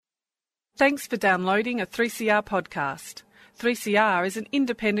Thanks for downloading a 3CR podcast. 3CR is an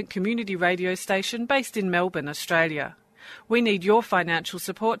independent community radio station based in Melbourne, Australia. We need your financial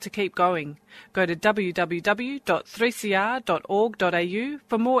support to keep going. Go to www.3cr.org.au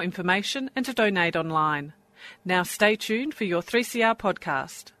for more information and to donate online. Now stay tuned for your 3CR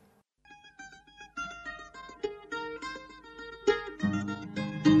podcast.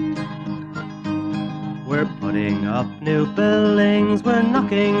 We're putting up new buildings, we're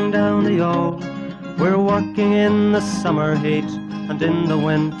knocking down the old. We're working in the summer heat and in the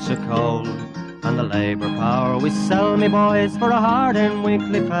winter cold. And the labour power we sell, me boys, for a hard-earned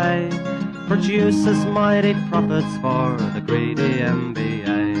weekly pay produces mighty profits for the greedy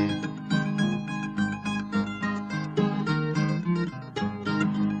MBA.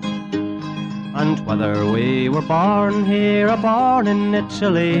 And whether we were born here or born in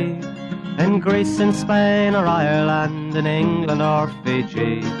Italy, in Greece, in Spain or Ireland, in England or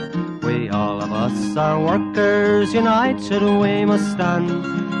Fiji, we all of us are workers, united we must stand,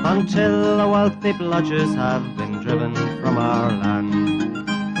 until the wealthy bludgers have been driven from our land.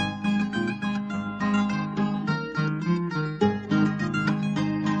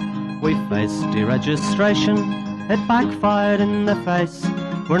 We faced deregistration, it backfired in the face.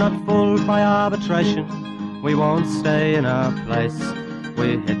 We're not fooled by arbitration, we won't stay in our place.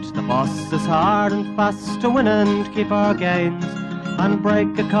 We hit the bosses hard and fast to win and keep our gains, and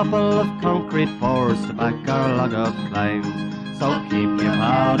break a couple of concrete pours to back our log of claims. So keep your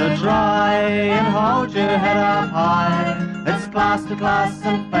powder dry and hold your head up high. It's class to class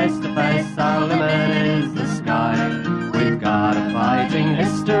and face to face, our limit is the sky. We've got a fighting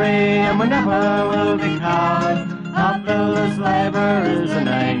history and we never will be cowed. Our builders' labour is a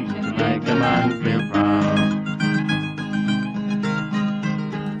name to make a man feel proud.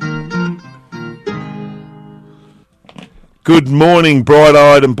 Good morning,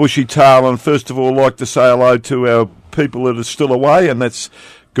 bright-eyed and bushy-tailed, and first of all, I'd like to say hello to our people that are still away, and that's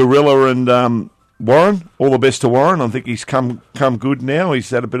Gorilla and Warren. All the best to Warren. I think he's come good now. He's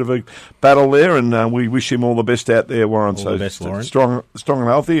had a bit of a battle there, and we wish him all the best out there, Warren. All the best, Warren. Strong and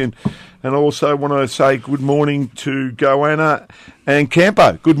healthy, and also want to say good morning to Goanna and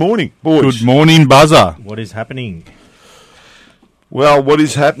Campo. Good morning, boys. Good morning, Buzzer. What is happening? Well, what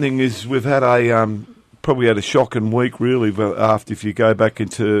is happening is we've had probably had a shocking week, really, after if you go back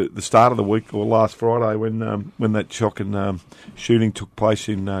into the start of the week or last Friday when that shocking shooting took place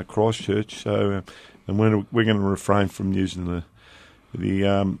in Christchurch. So, and we're going to refrain from using the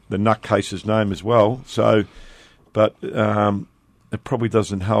nutcase's name as well. So, but it probably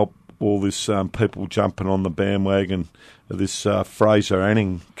doesn't help all this people jumping on the bandwagon of this Fraser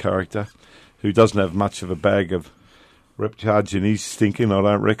Anning character, who doesn't have much of a bag of rep charge in his thinking, I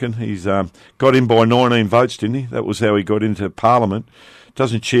don't reckon. He's got in by 19 votes, didn't he? That was how he got into Parliament.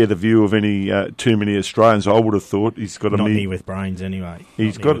 Doesn't share the view of any too many Australians, I would have thought. He's got Not me with brains, anyway.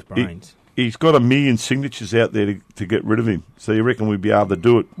 He's got 1 million signatures out there to get rid of him. So you reckon we'd be able to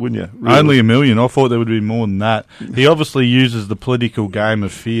do it, wouldn't you? Really? Only 1 million. I thought there would be more than that. He obviously uses the political game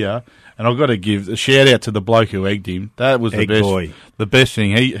of fear, and I've got to give a shout out to the bloke who egged him. That was the best. Boy. The best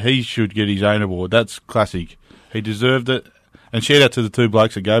thing. He should get his own award. That's classic. He deserved it. And shout out to the two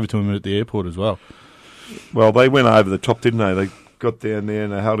blokes that gave it to him at the airport as well. Well, they went over the top, didn't they? They got down there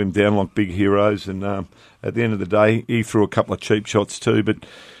and they held him down like big heroes. And at the end of the day, he threw a couple of cheap shots too. But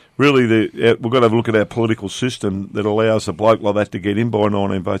really, we've got to have a look at our political system that allows a bloke like that to get in by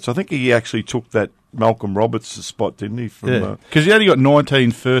 19 votes. I think he actually took that Malcolm Roberts spot, didn't he? Because he only got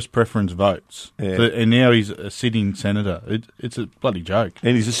 19 first preference votes, yeah. And now he's a sitting senator. It's a bloody joke.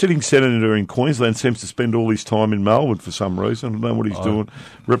 And he's a sitting senator in Queensland, seems to spend all his time in Melbourne for some reason. I don't know what he's doing,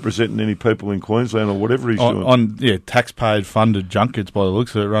 representing any people in Queensland or whatever he's doing. Taxpayer-funded junkets by the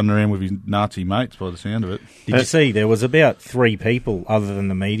looks of it, running around with his Nazi mates by the sound of it. Did you see there was about 3 people other than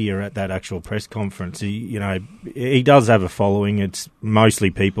the media at that actual press conference? He does have a following. It's mostly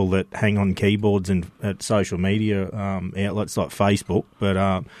people that hang on keyboards and at social media outlets like Facebook,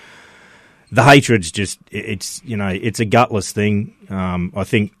 but the hatred's just it's a gutless thing. I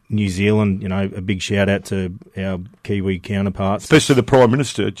think New Zealand, a big shout out to our Kiwi counterparts, especially the Prime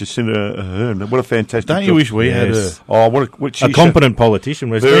Minister Jacinda Ardern. What a fantastic! Don't you wish we had a competent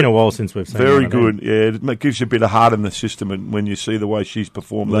politician? It's been a while since we've seen very good. Yeah, it gives you a bit of heart in the system when you see the way she's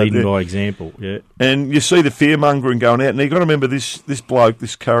performed, leading by example. Yeah, and you see the fear mongering going out. And you got to remember this bloke,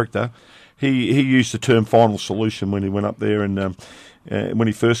 this character. He used the term final solution when he went up there, and when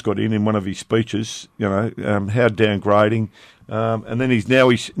he first got in one of his speeches, how downgrading. And then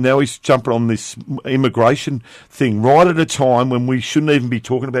he's jumping on this immigration thing right at a time when we shouldn't even be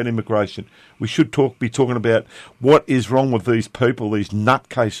talking about immigration. We should be talking about what is wrong with these people, these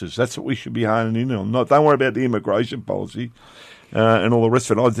nutcases. That's what we should be honing in on. Don't worry about the immigration policy and all the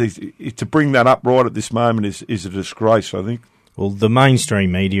rest of it. I think to bring that up right at this moment is a disgrace, I think. Well, the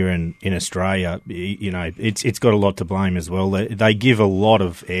mainstream media in Australia, it's got a lot to blame as well. They give a lot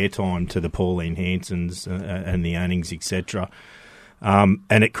of airtime to the Pauline Hansons and the Annings, etc. And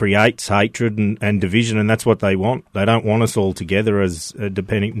it creates hatred and division, and that's what they want. They don't want us all together as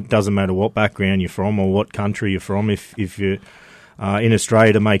depending. Doesn't matter what background you're from or what country you're from. If you're in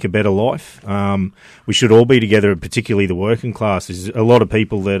Australia to make a better life, we should all be together, particularly the working class. There's a lot of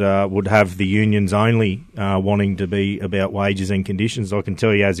people that would have the unions only wanting to be about wages and conditions. I can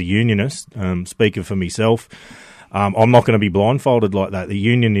tell you as a unionist, speaking for myself, I'm not going to be blindfolded like that. The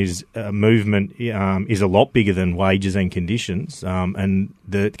union movement is a lot bigger than wages and conditions, and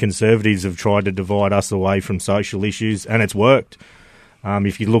the Conservatives have tried to divide us away from social issues, and it's worked.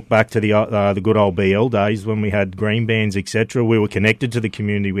 If you look back to the good old BL days when we had green bands, etc., we were connected to the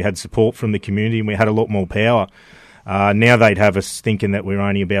community, we had support from the community, and we had a lot more power. Now they'd have us thinking that we're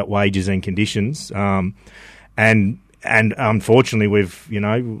only about wages and conditions, and unfortunately, we've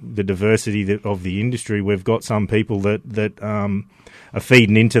the diversity of the industry. We've got some people that are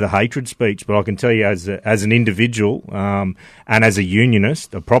feeding into the hatred speech. But I can tell you, as an individual and as a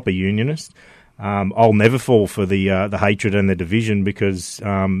unionist, a proper unionist, I'll never fall for the hatred and the division because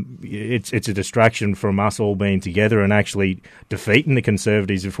it's a distraction from us all being together and actually defeating the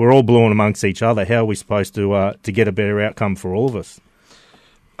Conservatives. If we're all blowing amongst each other, how are we supposed to get a better outcome for all of us?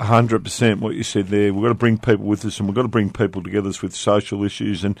 100% what you said there. We've got to bring people with us, and we've got to bring people together with social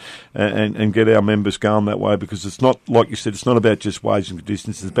issues and get our members going that way, because it's not, like you said, it's not about just wages and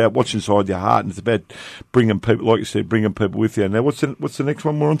conditions. It's about what's inside your heart, and it's about bringing people, like you said, bringing people with you. Now, what's the next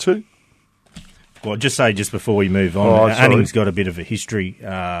one we're on to? Well, just say just before we move on, Anning's got a bit of a history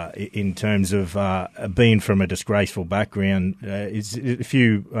in terms of being from a disgraceful background. It's a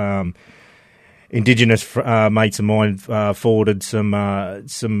few Indigenous mates of mine forwarded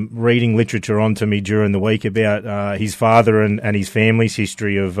some reading literature onto me during the week about his father and his family's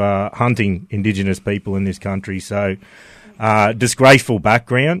history of hunting Indigenous people in this country. So, disgraceful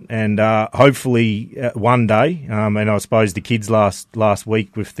background, and hopefully one day, and I suppose the kids last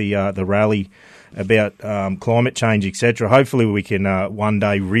week with the rally about climate change, etc. Hopefully we can one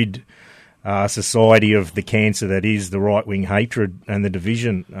day rid society of the cancer that is the right-wing hatred and the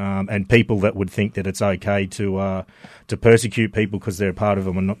division, and people that would think that it's okay to persecute people because they're part of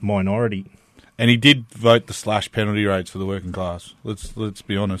a minority. And he did vote the slash penalty rates for the working class. Let's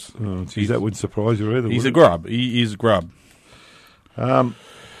be honest. Oh, geez, that wouldn't surprise you either. He's a grub. He is a grub. All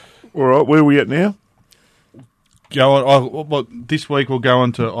right, where are we at now? This week we'll go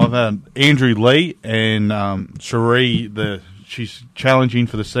on to. I've had Andrew Lee and Cherie. She's challenging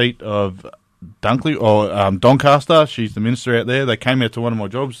for the seat of Dunkley or Doncaster. She's the minister out there. They came out to one of my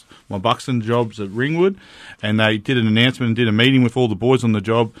jobs, my Buxton jobs at Ringwood, and they did an announcement and did a meeting with all the boys on the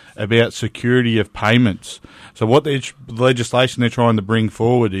job about security of payments. So what the legislation they're trying to bring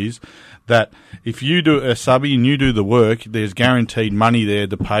forward is that if you do a subby and you do the work, there's guaranteed money there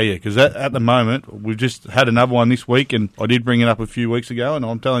to pay you. Because at the moment, we've just had another one this week, and I did bring it up a few weeks ago, and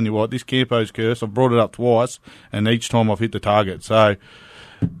I'm telling you what, this Campo's curse, I've brought it up twice, and each time I've hit the target. So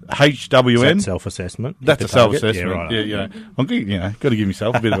HWM. Is that self-assessment? That's a self-assessment. Yeah, right. Yeah. I'm got to give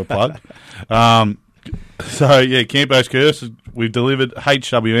myself a bit of a plug. Campo's curse, we've delivered.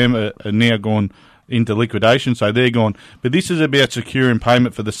 HWM are now gone into liquidation, so they're gone. But this is about securing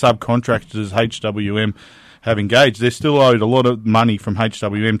payment for the subcontractors HWM have engaged. They're still owed a lot of money from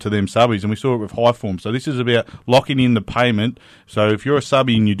HWM to them subbies, and we saw it with Highform. So this is about locking in the payment. So if you're a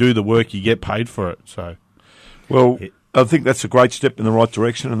subby and you do the work, you get paid for it. So, well, I think that's a great step in the right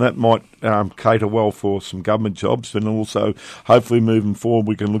direction, and that might cater well for some government jobs, and also hopefully moving forward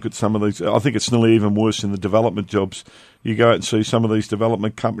we can look at some of these. I think it's nearly even worse in the development jobs. You go out and see some of these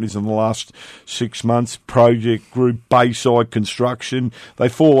development companies in the last 6 months, Project Group, Bayside Construction, they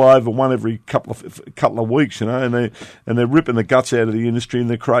fall over one every couple of weeks, and they're ripping the guts out of the industry,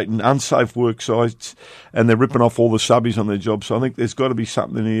 and they're creating unsafe work sites, and they're ripping off all the subbies on their jobs. So I think there's got to be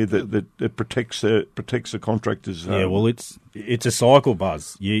something here that protects the contractors. Yeah, well, it's a cycle,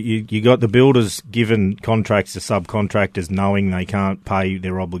 Buzz. You got the builders giving contracts to subcontractors knowing they can't pay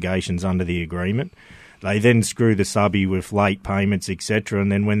their obligations under the agreement. They then screw the subby with late payments, etc.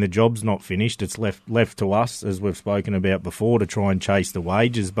 And then when the job's not finished, it's left to us, as we've spoken about before, to try and chase the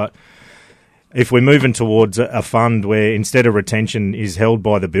wages. But if we're moving towards a fund where instead of retention is held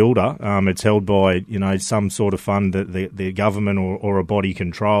by the builder, it's held by some sort of fund that the government or a body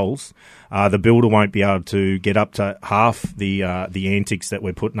controls, the builder won't be able to get up to half the antics that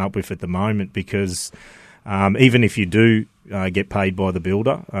we're putting up with at the moment, because even if you do get paid by the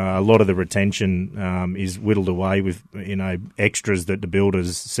builder, a lot of the retention is whittled away with extras that the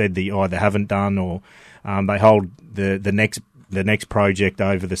builders said they either haven't done, or they hold the next project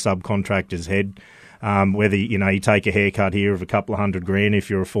over the subcontractor's head. Whether you take a haircut here of a couple of $100,000 if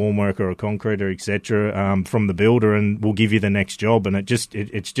you're a formwork or a concreter, etc., from the builder, and we'll give you the next job. And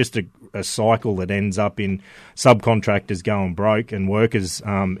it's just a cycle that ends up in subcontractors going broke and workers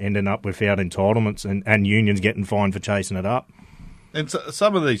ending up without entitlements, and unions getting fined for chasing it up. And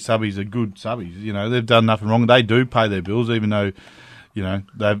some of these subbies are good subbies. They've done nothing wrong. They do pay their bills, even though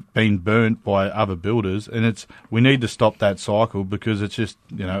they've been burnt by other builders, and we need to stop that cycle, because it's just,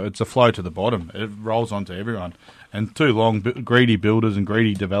 it's a flow to the bottom. It rolls onto everyone. And too long, greedy builders and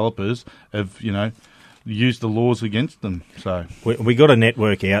greedy developers have, use the laws against them. So we got a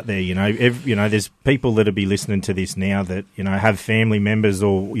network out there. There's people that'll be listening to this now that have family members,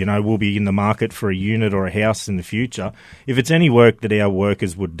 or will be in the market for a unit or a house in the future. If it's any work that our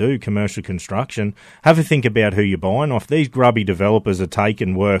workers would do, commercial construction, have a think about who you're buying off. These grubby developers are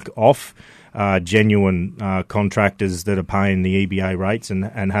taking work off genuine contractors that are paying the EBA rates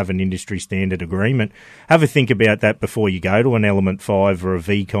and have an industry standard agreement. Have a think about that before you go to an Element 5 or a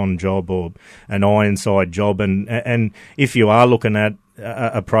VCon job or an Ironside job. And if you are looking at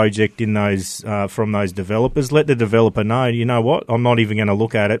a project in those from those developers, let the developer know, you know what, I'm not even going to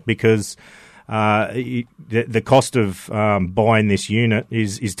look at it, because the cost of buying this unit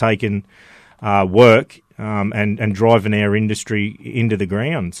is taking work and driving our industry into the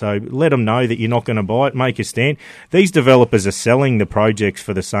ground. So let them know that you're not going to buy it. Make a stand. These developers are selling the projects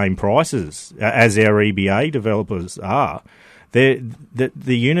for the same prices as our EBA developers are. The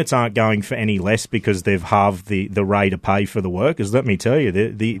units aren't going for any less because they've halved the rate of pay for the workers. Let me tell you,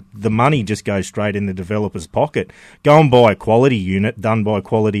 the money just goes straight in the developer's pocket. Go and buy a quality unit done by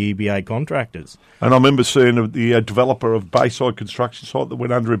quality EBA contractors. And I remember seeing the developer of Bayside construction site that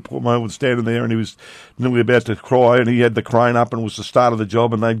went under in Port Melbourne standing there, and he was nearly about to cry, and he had the crane up, and it was the start of the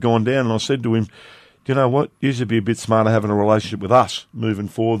job, and they'd gone down, and I said to him, you know what, you should be a bit smarter having a relationship with us moving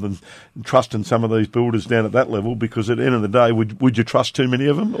forward and trusting some of these builders down at that level, because at the end of the day, would you trust too many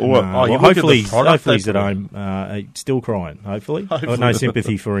of them? Or hopefully he's at home still crying, hopefully. I've got no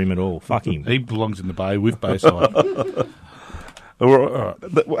sympathy for him at all. Fuck him. He belongs in the Bay with Bayside. All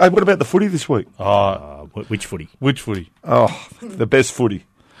right. What about the footy this week? Which footy? Which footy? Oh, the best footy.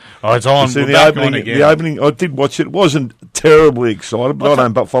 Oh, it's on. See, the opening, I did watch it. It wasn't terribly exciting, but I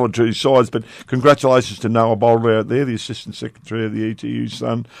don't follow two sides. But congratulations to Noah Boulder out there, the Assistant Secretary of the ETU's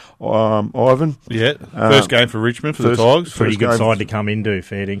son, Ivan. Yeah, first game for Richmond for the Tigers. Pretty good side to come into,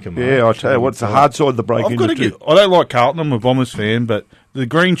 fair income. Yeah, I tell you what, it's a hard side to break into. I don't like Carlton. I'm a Bombers fan, but the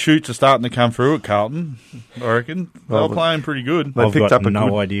green shoots are starting to come through at Carlton, I reckon. They're playing pretty good. I've got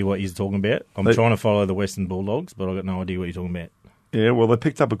no idea what you're talking about. I'm trying to follow the Western Bulldogs, but I've got no idea what you're talking about. Yeah, well, they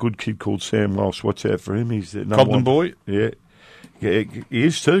picked up a good kid called Sam Walsh. Watch out for him. He's the Cobden boy? Yeah. Yeah, he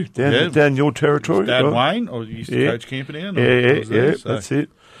is too, down your territory. Dad Wayne, or you used to coach Camperdown? Yeah, that's it.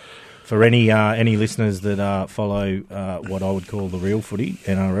 For any listeners that follow what I would call the real footy,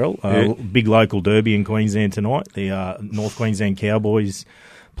 NRL, big local derby in Queensland tonight. The North Queensland Cowboys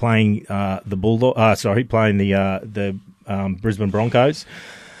playing playing the Brisbane Broncos.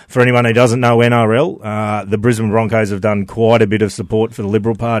 For anyone who doesn't know NRL, the Brisbane Broncos have done quite a bit of support for the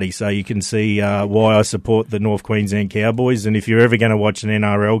Liberal Party, so you can see why I support the North Queensland Cowboys. And if you're ever going to watch an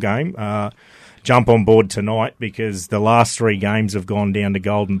NRL game, jump on board tonight, because the last 3 games have gone down to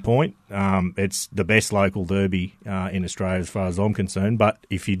Golden Point. It's the best local derby in Australia as far as I'm concerned. But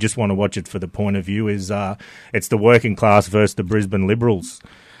if you just want to watch it for the point of view, it's the working class versus the Brisbane Liberals.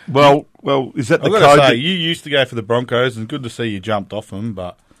 Well, is that the code? I've got to say, you used to go for the Broncos, and good to see you jumped off them,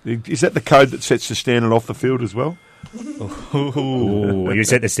 but... Is that the code that sets the standard off the field as well? You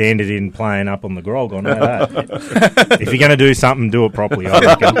set the standard in playing up on the grog, I know that. If you're going to do something, do it properly, I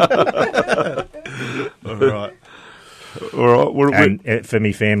reckon. All right. And for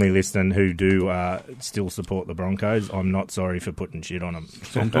me family listening who do still support the Broncos, I'm not sorry for putting shit on them.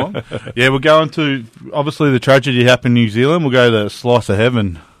 Sometimes. Yeah, we're going to, obviously the tragedy happened in New Zealand. We'll go to Slice of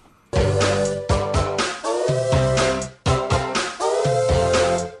Heaven.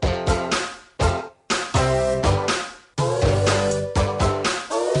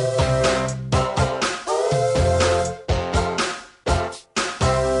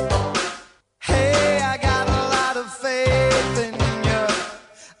 Hey, I got a lot of faith in you.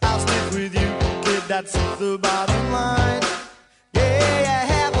 I'll stick with you.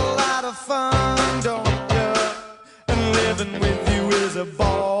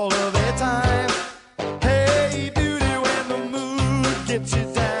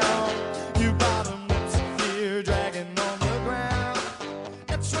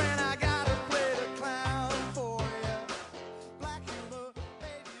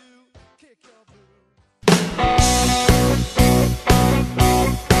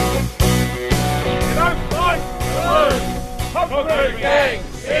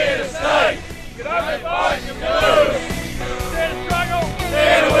 gang's here to stay. You don't fight, you lose. Stand to struggle,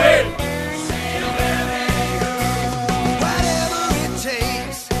 stand to win. Whatever it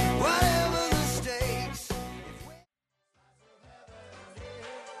takes, whatever the stakes.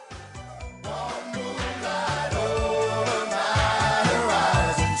 One moonlight over my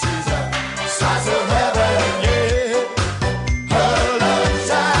horizon, she's a slice of heaven, yeah. Her love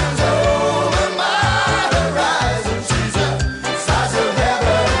shines over my horizon, she's a slice of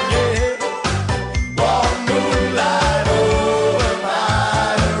heaven, yeah. One moonlight over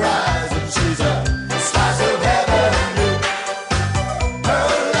my horizon, she's a slice of heaven, yeah. Her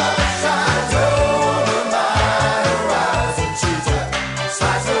love shines over my horizon, she's a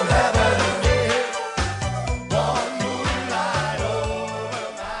slice of heaven, yeah. One moonlight over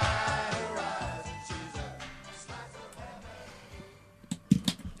my horizon, she's a slice of heaven.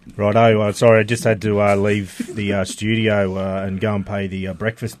 Righto, sorry, I just had to leave the studio and go and pay the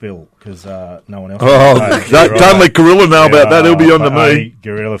breakfast bill because no one else. Don't let Gorilla know about that. He'll be on to me.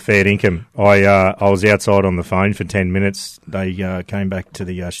 Gorilla fair income. I was outside on the phone for 10 minutes. They came back to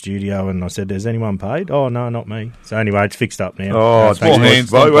the studio and I said, "Has anyone paid?" "Oh no, not me." So anyway, it's fixed up now. Oh, thanks,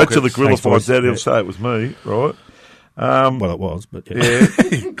 thanks, boys. wait till the Gorilla Thanks, boys. finds out. He'll say it was me, right? Well, it was, but Yeah.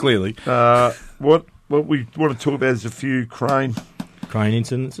 Clearly. What we want to talk about is a few crane crane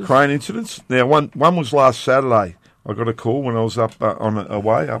incidences. incidents. Now, one was last Saturday. I got a call when I was up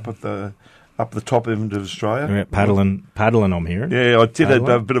away up at the top end of Australia. We're paddling. I'm hearing. Yeah, I did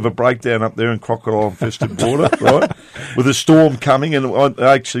a bit of a breakdown up there in crocodile-infested water, right? With a storm coming, and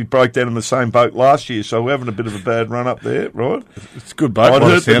I actually broke down in the same boat last year, so we're having a bit of a bad run up there, right? It's a good boat. I'd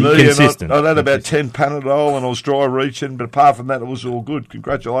hurt the knee, consistent. and I'd had about 10 Panadol, and I was dry reaching, but apart from that, it was all good.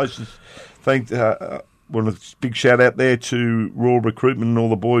 Congratulations. Want a big shout out there to Royal Recruitment and all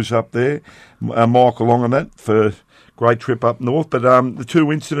the boys up there. Mike along on that for great trip up north. But the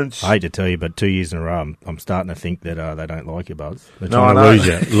two incidents. I hate to tell you, but 2 years in a row, I'm starting to think that they don't like you, Buzz. They're No, trying I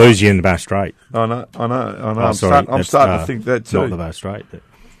to know. lose you in the Bass Strait. I know. Oh, sorry, I'm starting to think that too. Not the Bass Strait.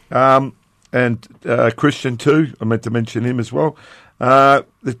 And Christian too. I meant to mention him as well.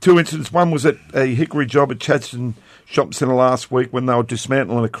 The two incidents. One was at a hickory job at Chadstone Shopping Centre last week when they were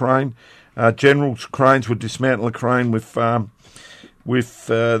dismantling a crane. General Cranes would dismantle a crane with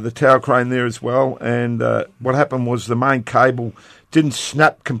the tower crane there as well. And what happened was the main cable didn't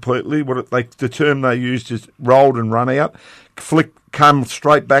snap completely. The term they used is rolled and run out. Came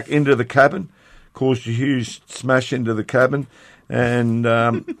straight back into the cabin, caused a huge smash into the cabin. And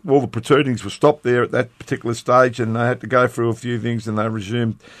all the protrudings were stopped there at that particular stage, and they had to go through a few things, and they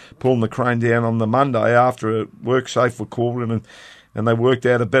resumed pulling the crane down on the Monday after WorkSafe were called in, and they worked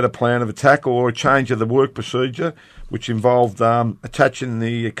out a better plan of attack or a change of the work procedure, which involved attaching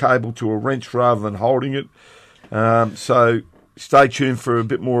the cable to a wrench rather than holding it. So stay tuned for a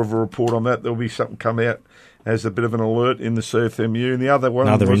bit more of a report on that. There'll be something come out as a bit of an alert in the CFMU. And the other one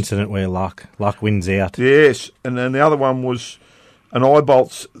Another was, incident where luck wins out. Yes, and then the other one was an eye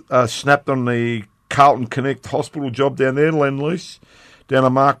bolt snapped on the Carlton Connect hospital job down there, Lend-Lease, down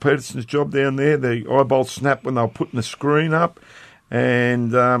on Mark Peterson's job down there. The eye bolt snapped when they were putting the screen up,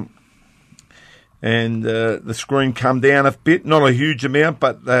 and the screen come down a bit, not a huge amount,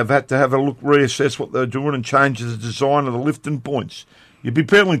 but they've had to have a look, reassess what they're doing and change the design of the lifting points. You'd be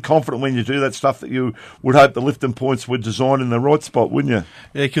fairly confident when you do that stuff that you would hope the lifting points were designed in the right spot, wouldn't you?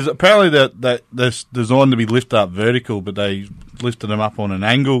 Yeah, because apparently they're designed to be lifted up vertical, but they lifted them up on an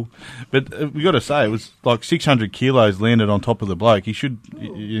angle. But we got to say, it was like 600 kilos landed on top of the bloke. He should,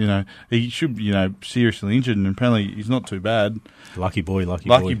 seriously injured, and apparently he's not too bad. Lucky boy.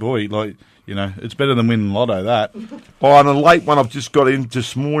 It's better than winning lotto, that. Oh, and a late one I've just got in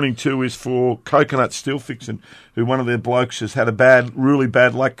this morning too is for Coconut Steel Fixing, who one of their blokes has had a really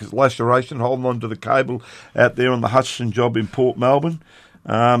bad laceration holding onto the cable out there on the Hutchison job in Port Melbourne.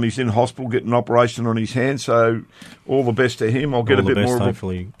 He's in hospital getting an operation on his hand, so all the best to him. I'll get a bit more.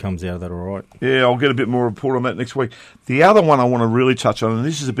 Hopefully comes out of that all right. Yeah, I'll get a bit more report on that next week. The other one I want to really touch on, and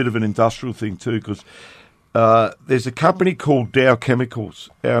this is a bit of an industrial thing too, because there's a company called Dow Chemicals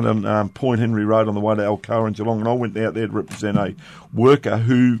out on Point Henry Road on the way to Alcoa and Geelong, and I went out there to represent a worker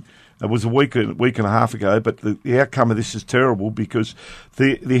who it was a week and a half ago, but the outcome of this is terrible because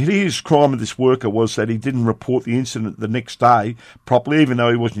the hideous crime of this worker was that he didn't report the incident the next day properly, even though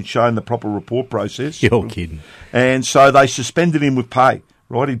he wasn't shown the proper report process. You're kidding. And so they suspended him with pay.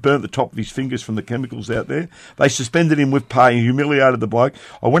 Right, he burnt the top of his fingers from the chemicals out there. They suspended him with pay and humiliated the bloke.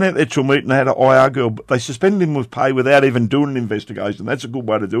 I went out there to a meeting and had an IR girl, but they suspended him with pay without even doing an investigation. That's a good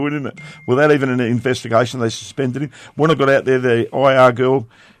way to do it, isn't it? Without even an investigation, they suspended him. When I got out there, the IR girl,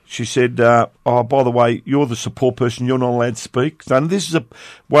 she said, "Oh, by the way, you're the support person. You're not allowed to speak." So this is a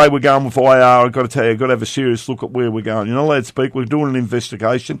way we're going with IR. I've got to tell you, I've got to have a serious look at where we're going. You're not allowed to speak. We're doing an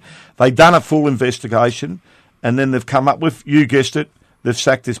investigation. They've done a full investigation, and then they've come up with, you guessed it, they've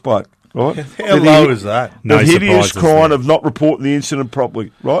sacked this bloke. Right? How low is that? The hideous crime of not reporting the incident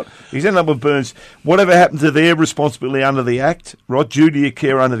properly, right? He's ended up with Burns. Whatever happened to their responsibility under the Act, right? Duty of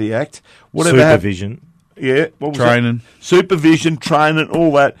care under the Act. Whatever supervision. Yeah. What was training. That? Supervision, training,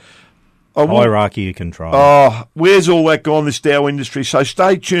 all that. Hierarchy of control. Oh, where's all that gone, this Dow industry? So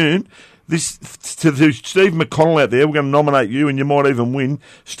stay tuned. This to Steve McConnell out there, we're going to nominate you and you might even win.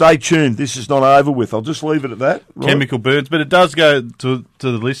 Stay tuned. This is not over with. I'll just leave it at that. Right? Chemical burns. But it does go to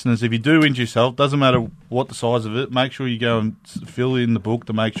the listeners. If you do injure yourself, doesn't matter what the size of it, make sure you go and fill in the book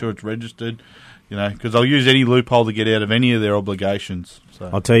to make sure it's registered. You know, because they'll use any loophole to get out of any of their obligations. So.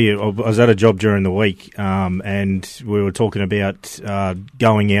 I'll tell you, I was at a job during the week, and we were talking about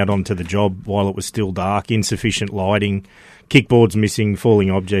going out onto the job while it was still dark, insufficient lighting, kickboards missing, falling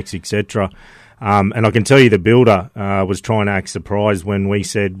objects, etc. And I can tell you the builder was trying to act surprised when we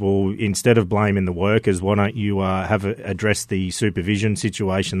said, well, instead of blaming the workers, why don't you address the supervision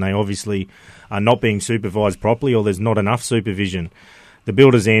situation? They obviously are not being supervised properly, or there's not enough supervision. The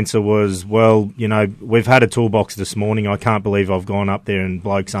builder's answer was, well, you know, we've had a toolbox this morning. I can't believe I've gone up there and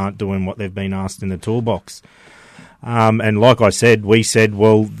blokes aren't doing what they've been asked in the toolbox. And like I said, we said,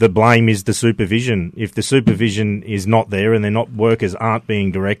 well, the blame is the supervision. If the supervision is not there and workers aren't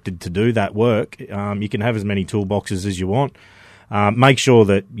being directed to do that work, you can have as many toolboxes as you want. Make sure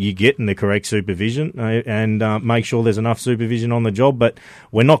that you're getting the correct supervision and make sure there's enough supervision on the job. But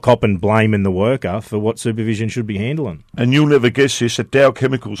we're not copping blaming the worker for what supervision should be handling. And you'll never guess this, at Dow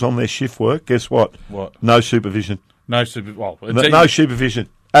Chemicals on their shift work, guess what? What? No supervision. No supervision. No supervision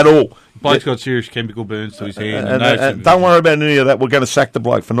at all. Bloke's got serious chemical burns to his hand. And don't worry about any of that. We're going to sack the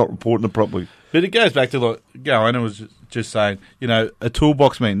bloke for not reporting it properly. But it goes back to, like, Goanna was just saying, you know, a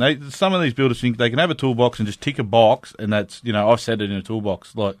toolbox some of these builders think they can have a toolbox and just tick a box, and that's, you know, I've set it in a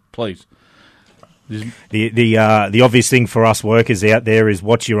toolbox. Like, please. The obvious thing for us workers out there is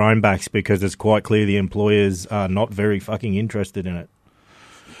watch your own backs, because it's quite clear the employers are not very fucking interested in it.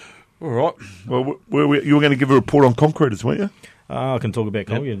 All right. Well, you were going to give a report on concreters, weren't you? I can talk about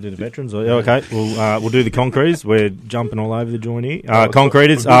concreters. Do the veterans. Okay, we'll do the concreters. We're jumping all over the joint here.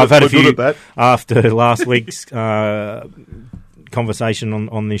 Concreters. I've had a few after last week's conversation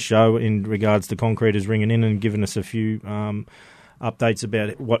on this show in regards to concreters ringing in and giving us a few updates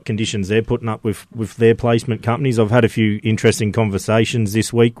about what conditions they're putting up with their placement companies. I've had a few interesting conversations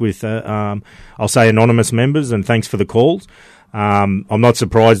this week with, I'll say, anonymous members, and thanks for the calls. I'm not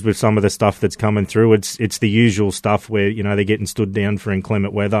surprised with some of the stuff that's coming through. It's the usual stuff where, you know, they're getting stood down for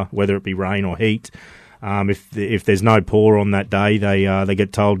inclement weather, whether it be rain or heat. If there's no pour on that day, they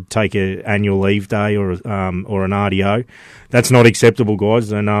get told take an annual leave day or an RDO. That's not acceptable,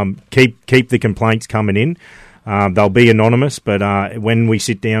 guys. And keep the complaints coming in. They'll be anonymous, but when we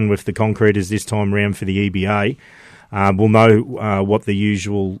sit down with the concreters this time round for the EBA, we'll know what the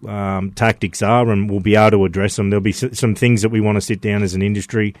usual tactics are, and we'll be able to address them. There'll be some things that we want to sit down as an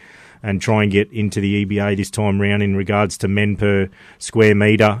industry and try and get into the EBA this time round in regards to men per square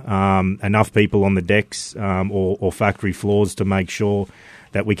metre, enough people on the decks or factory floors to make sure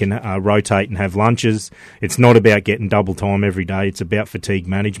that we can rotate and have lunches. It's not about getting double time every day. It's about fatigue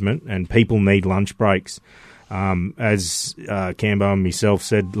management, and people need lunch breaks. As Cambo and myself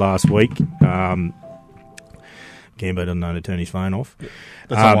said last week, Cambo doesn't know to turn his phone off.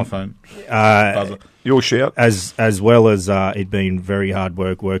 That's on my phone. Your shout. As well as it being very hard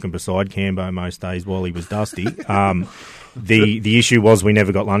working beside Cambo most days while he was dusty. The issue was we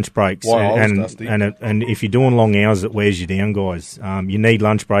never got lunch breaks. And if you're doing long hours, it wears you down, guys. You need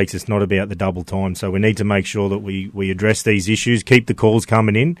lunch breaks. It's not about the double time. So we need to make sure that we address these issues, keep the calls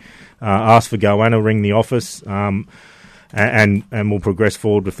coming in, ask for Goanna, ring the office, and we'll progress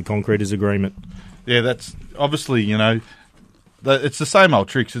forward with the concreters agreement. Yeah, that's obviously, you know, it's the same old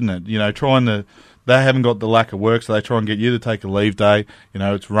tricks, isn't it? You know, they haven't got the lack of work, so they try and get you to take a leave day. You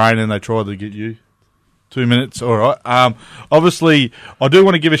know, it's raining, they try to get you. 2 minutes, all right. Obviously, I do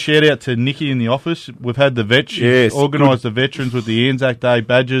want to give a shout out to Nikki in the office. We've had the vets, organised the veterans with the Anzac Day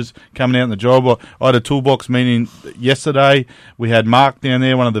badges coming out in the job. I had a toolbox meeting yesterday. We had Mark down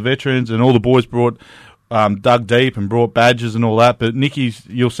there, one of the veterans, and all the boys brought dug deep and brought badges and all that. But Nikki's,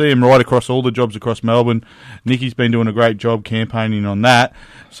 you'll see him right across all the jobs across Melbourne. Nikki's been doing a great job campaigning on that.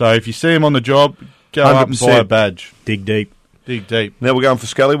 So if you see him on the job, go 100%. Up and buy a badge. Dig deep. Dig deep. Now we're going for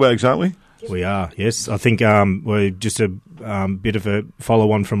scallywags, aren't we? We are, yes. I think we're just a bit of a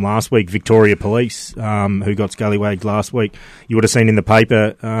follow-on from last week. Victoria Police, who got scallywagged last week. You would have seen in the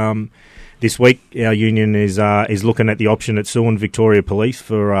paper this week, our union is looking at the option at suing Victoria Police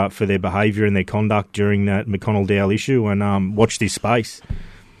for their behaviour and their conduct during that McConnell Dowell issue, and watch this space.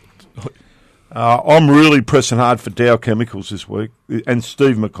 I'm really pressing hard for Dow Chemicals this week, and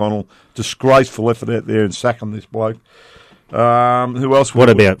Steve McConnell. Disgraceful effort out there in sacking this bloke. Who else? What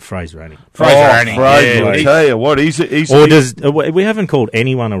about Fraser Anning? Fraser, I tell you what, we haven't called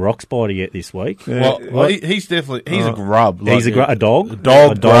anyone a rock spider yet this week. Yeah. Well, he's definitely a grub. He's a dog. A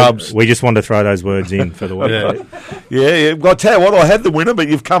dog grubs. We just want to throw those words in for the week. Yeah. Well, I tell you what, I had the winner, but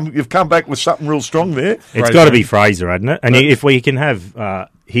you've come back with something real strong there. It's got to be Fraser, hasn't it? And if we can have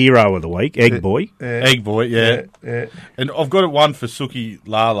hero of the week, Egg Boy. Egg Boy, yeah. And I've got one for Suki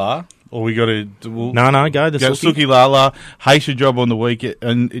Lala. Or we got to... No, go the Suki. Suki Lala. Haysha job on the week,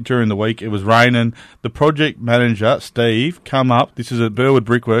 and during the week, it was raining. The project manager, Steve, come up. This is at Burwood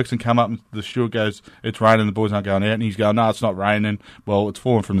Brickworks, and come up and the steward goes, it's raining, the boys aren't going out. And he's going, no, it's not raining. Well, it's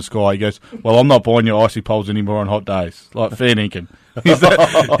falling from the sky. He goes, well, I'm not buying your icy poles anymore on hot days. Like, fair dinkum. Is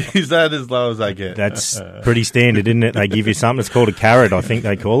that as low as they get? That's pretty standard, isn't it? They give you something. It's called a carrot, I think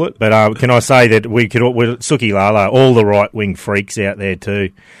they call it. But can I say that with Suki Lala, all the right-wing freaks out there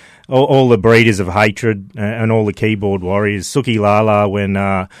too. All the breeders of hatred and all the keyboard warriors. Suki Lala when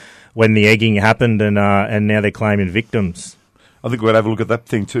the egging happened and now they're claiming victims. I think we're going to have a look at that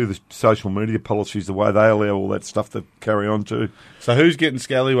thing too, the social media policies, the way they allow all that stuff to carry on too. So who's getting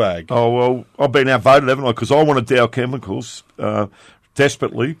scallywag? Oh, well, I've been outvoted, haven't I? Because I wanted Dow Chemicals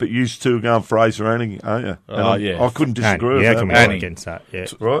desperately, but you two are going Fraser Anning, aren't you? Oh, yeah. I couldn't disagree with that. Yeah, can we go against that? Yeah.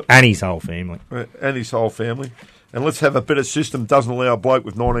 Right. Annie's whole family. Annie's whole family. And let's have a better system. Doesn't allow a bloke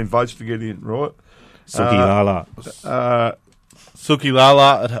with 19 votes to get in, right? Suki Lala. Suki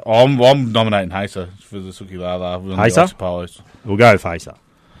Lala. I'm nominating Haysha for the Suki Lala. Haysha? We'll go with Haysha.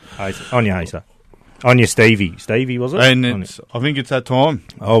 On your Haysha. On your Stevie. Stevie, was it? And I think it's that time.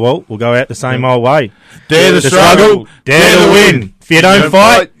 Oh, well, we'll go out the same old way. Dare the struggle. Dare to win. If you don't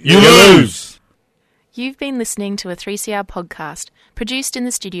fight, you lose. You've been listening to a 3CR podcast produced in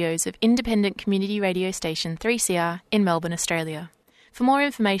the studios of independent community radio station 3CR in Melbourne, Australia. For more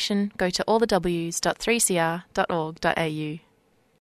information, go to allthews.3cr.org.au.